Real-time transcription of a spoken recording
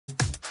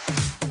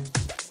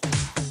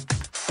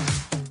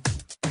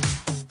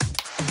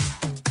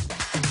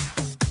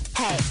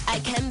I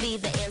can be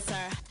the answer.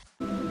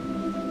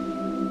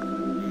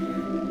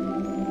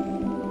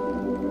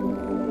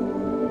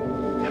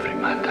 Every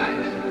man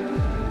dies.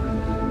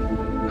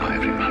 Not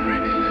every man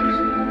really lives.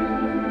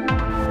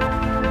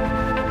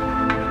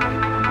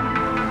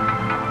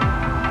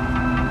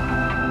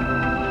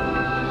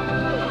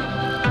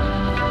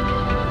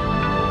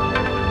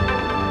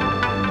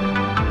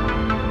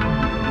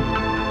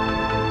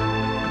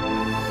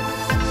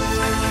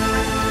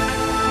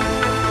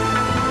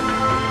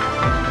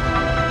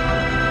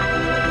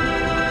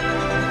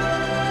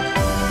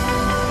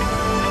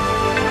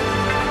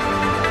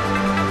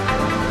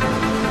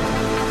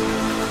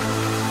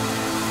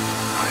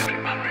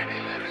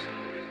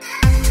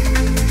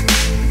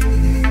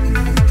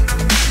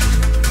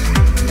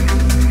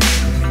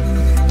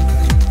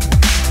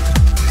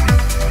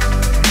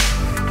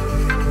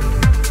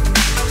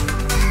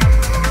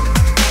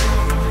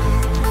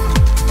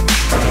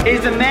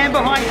 He's the man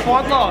behind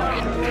Quad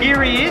Lock.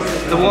 Here he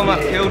is. The warm-up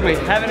killed me.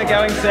 Having a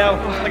go himself.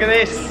 Look at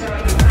this.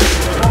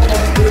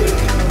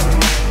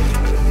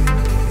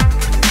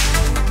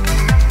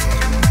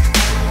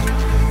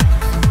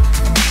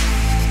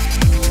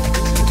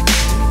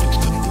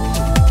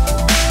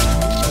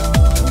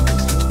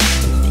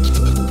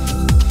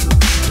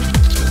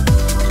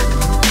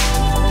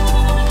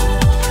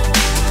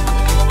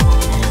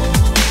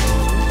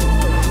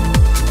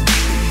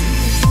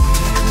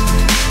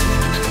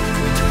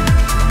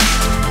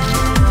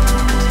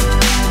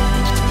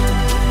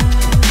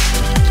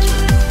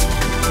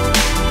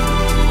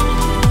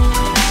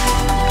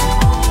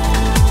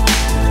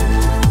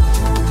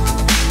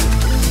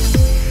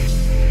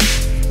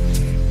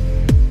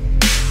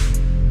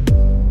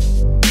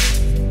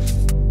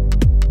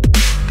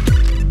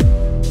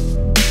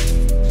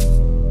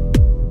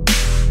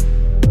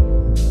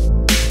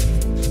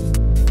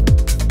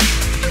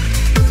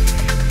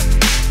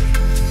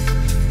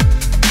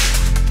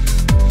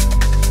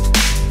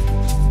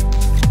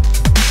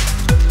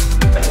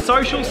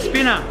 Social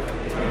Spinner.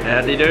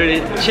 Howdy doody.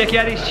 Check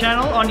out his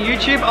channel on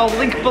YouTube. I'll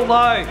link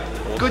below.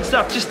 Good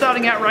stuff. Just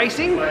starting out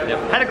racing.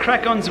 Yep. Had a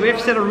crack on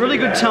Zwift. Had a really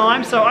good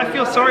time. So I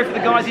feel sorry for the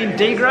guys in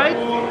D grade.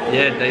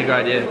 Yeah, D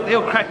grade. Yeah.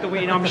 They'll crack the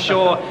win, I'm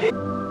sure.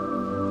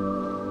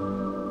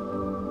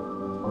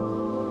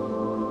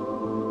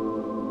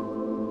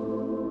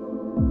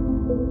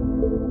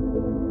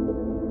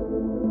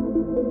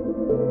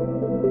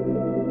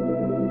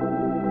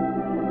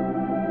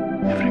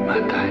 Every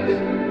man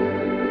dies.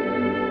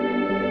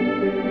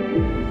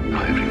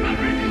 Not every man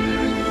really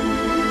lives.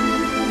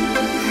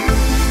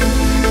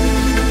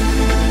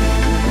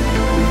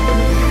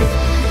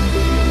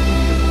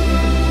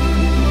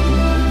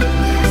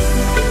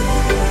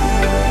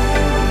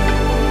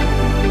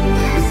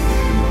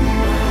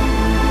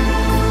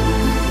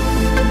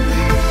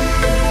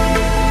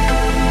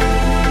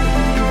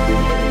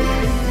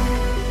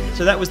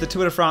 So that was the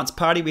Tour de France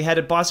party we had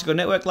at Bicycle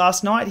Network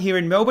last night here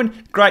in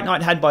Melbourne. Great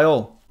night had by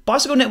all.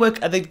 Bicycle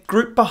Network are the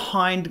group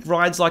behind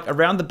rides like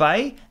Around the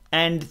Bay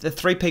and the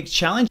Three Peaks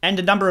Challenge and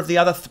a number of the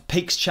other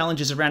Peaks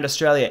Challenges around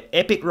Australia.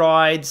 Epic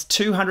rides,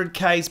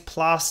 200Ks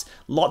plus,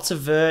 lots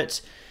of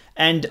vert,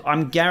 and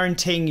I'm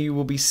guaranteeing you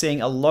will be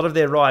seeing a lot of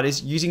their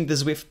riders using the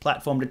Zwift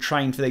platform to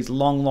train for these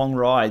long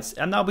rides,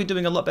 and they'll be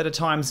doing a lot better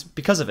times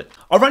because of it.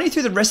 I'll run you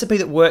through the recipe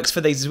that works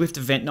for these Zwift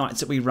event nights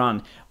that we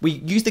run. We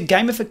use the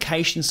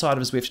gamification side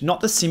of Zwift,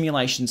 not the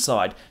simulation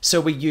side.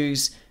 So we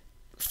use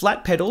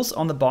flat pedals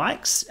on the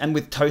bikes and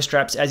with toe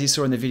straps, as you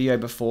saw in the video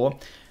before.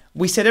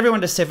 We set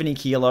everyone to 70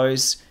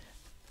 kilos.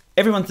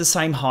 Everyone's the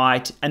same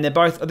height, and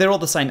they're all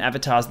the same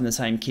avatars in the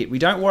same kit. We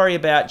don't worry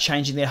about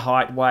changing their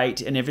height,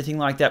 weight, and everything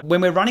like that. When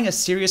we're running a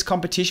serious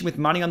competition with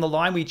money on the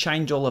line, we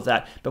change all of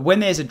that. But when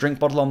there's a drink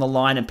bottle on the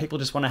line and people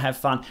just want to have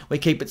fun, we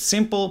keep it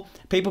simple.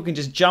 People can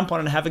just jump on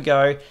and have a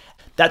go.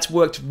 That's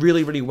worked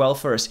really well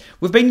for us.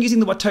 We've been using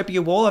the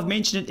Watopia Wall. I've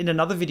mentioned it in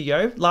another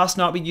video. Last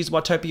night we used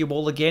Watopia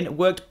Wall again. It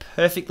worked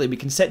perfectly. We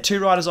can set two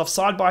riders off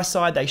side by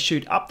side. They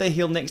shoot up the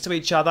hill next to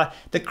each other.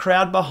 The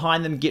crowd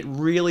behind them get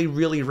really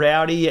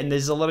rowdy, and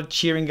there's a lot of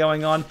cheering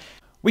going on.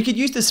 We could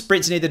use the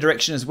sprints in either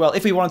direction as well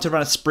if we wanted to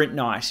run a sprint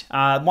night.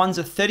 One's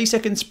a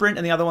 30-second sprint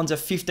and the other one's a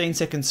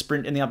 15-second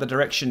sprint in the other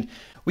direction.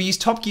 We use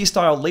Top Gear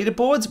style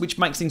leaderboards, which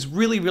makes things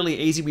really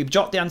easy. We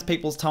jot down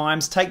people's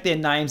times, take their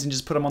names and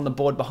just put them on the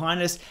board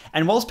behind us.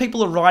 And whilst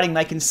people are riding,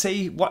 they can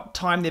see what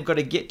time they've got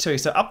to get to.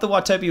 So up the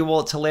Watopia Wall,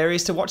 it's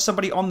hilarious to watch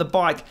somebody on the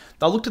bike.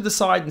 They'll look to the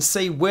side and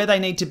see where they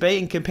need to be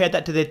and compare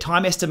that to their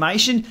time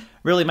estimation.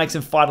 Really makes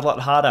them fight a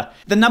lot harder.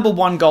 The number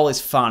one goal is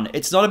fun.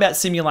 It's not about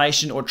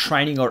simulation or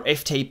training or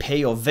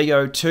FTP or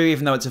VO2,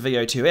 even though it's a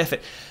VO2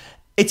 effort.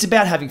 It's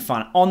about having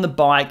fun on the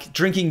bike,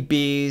 drinking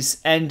beers,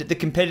 and the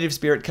competitive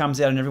spirit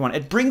comes out in everyone.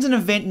 It brings an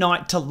event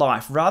night to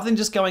life. Rather than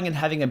just going and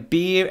having a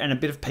beer and a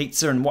bit of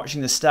pizza and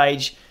watching the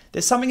stage,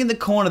 there's something in the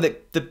corner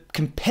that the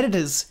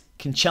competitors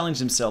can challenge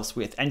themselves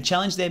with and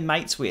challenge their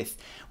mates with.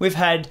 We've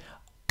had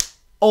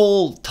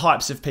all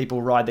types of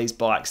people ride these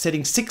bikes,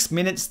 setting 6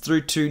 minutes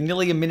through to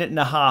nearly a minute and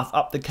a half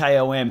up the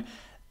KOM,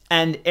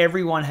 and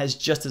everyone has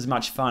just as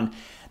much fun.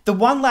 The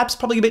one lap's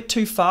probably a bit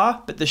too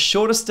far, but the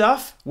shorter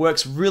stuff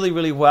works really,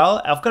 really well.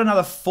 I've got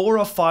another 4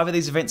 or 5 of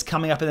these events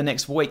coming up in the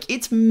next week.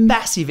 It's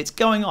massive, it's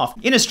going off.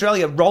 In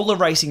Australia, roller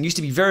racing used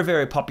to be very,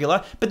 very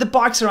popular, but the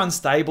bikes are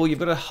unstable, you've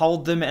got to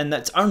hold them, and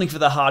that's only for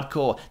the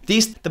hardcore.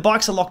 The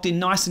bikes are locked in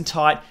nice and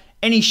tight.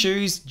 Any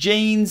shoes,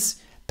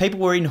 jeans, people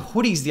were in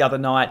hoodies the other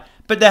night,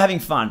 but they're having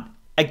fun.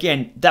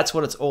 Again, that's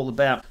what it's all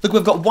about. Look,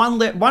 we've got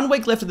one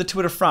week left of the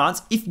Tour de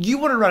France. If you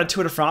want to run a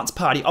Tour de France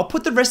party, I'll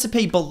put the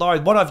recipe below,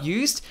 what I've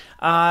used,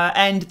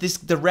 and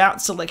the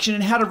route selection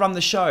and how to run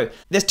the show.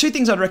 There's 2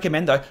 things I'd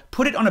recommend though.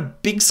 Put it on a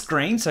big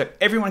screen so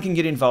everyone can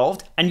get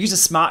involved, and use a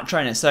smart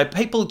trainer so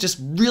people just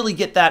really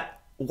get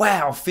that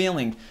wow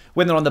feeling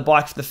when they're on the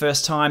bike for the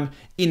first time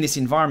in this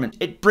environment.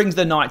 It brings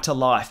the night to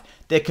life.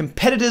 They're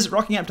competitors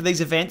rocking up to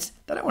these events.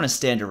 They don't want to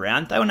stand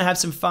around. They want to have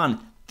some fun.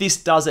 This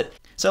does it.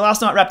 So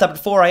last night wrapped up at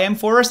 4 a.m.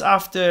 for us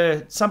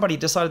after somebody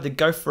decided to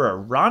go for a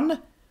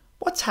run.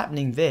 What's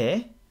happening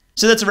there?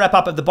 So that's a wrap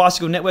up of the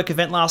Bicycle Network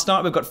event last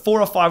night. We've got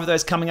 4 or 5 of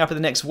those coming up in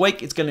the next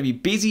week. It's going to be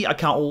busy. I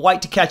can't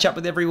wait to catch up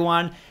with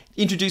everyone,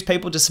 introduce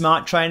people to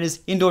smart trainers,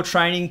 indoor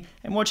training,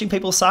 and watching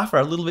people suffer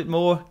a little bit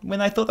more when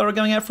they thought they were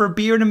going out for a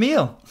beer and a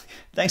meal.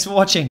 Thanks for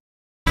watching.